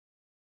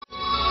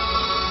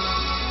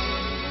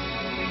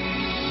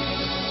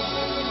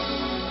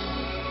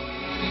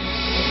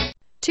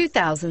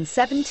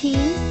2017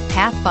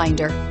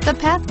 Pathfinder. The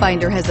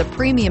Pathfinder has a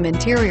premium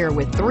interior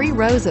with 3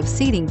 rows of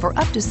seating for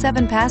up to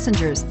 7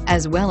 passengers,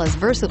 as well as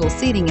versatile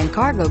seating and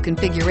cargo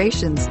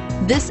configurations.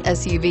 This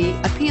SUV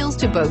appeals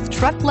to both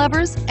truck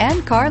lovers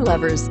and car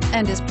lovers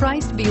and is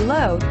priced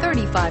below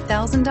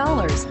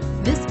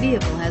 $35,000. This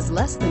vehicle has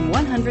less than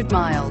 100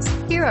 miles.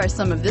 Here are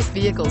some of this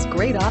vehicle's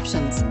great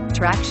options: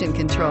 traction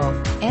control,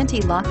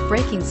 anti-lock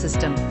braking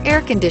system,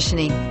 air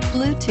conditioning,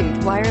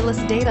 Bluetooth wireless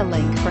data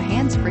link for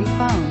hands-free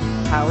phone,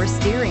 power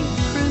steering,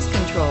 cruise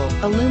control,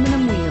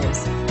 aluminum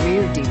wheels,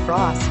 rear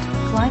defrost,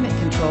 climate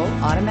control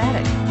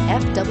automatic,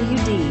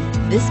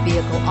 FWD. This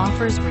vehicle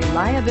offers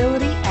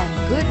reliability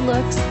and good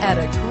looks at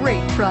a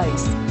great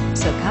price.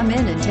 So come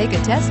in and take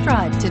a test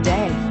drive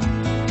today.